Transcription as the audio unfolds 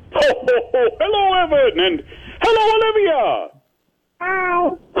Hello, Evan, and hello, Olivia. Hi.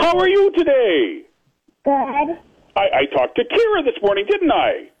 How are you today? Good. I talked to Kira this morning, didn't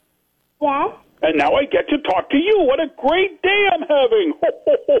I? Yes. And now I get to talk to you. What a great day I'm having.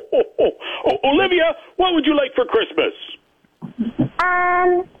 Olivia, what would you like for Christmas?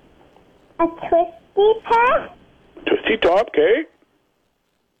 A twisty top. Twisty top, okay.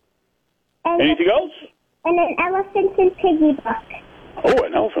 And Anything else? And an elephant and piggy book. Oh,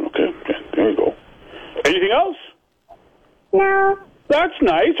 an elephant, okay. There you go. Anything else? No. That's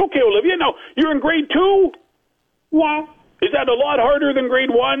nice. Okay, Olivia. Now, you're in grade 2? Yes. Is that a lot harder than grade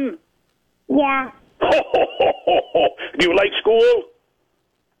 1? Yeah. Do you like school?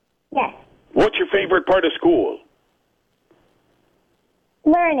 Yes. What's your favorite part of school?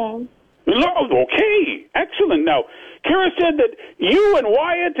 Learning. Okay, excellent. Now, Kara said that you and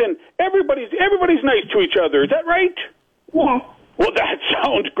Wyatt and everybody's nice to each other. Is that right? Yes. Well, that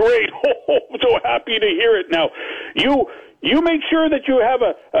sounds great. I'm so happy to hear it. Now, you make sure that you have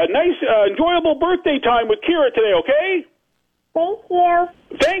a nice, enjoyable birthday time with Kira today, okay? Thank you.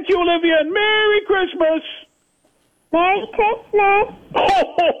 Thank you, Olivia, and Merry Christmas. Merry Christmas.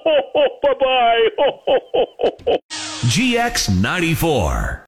 Bye-bye. GX94.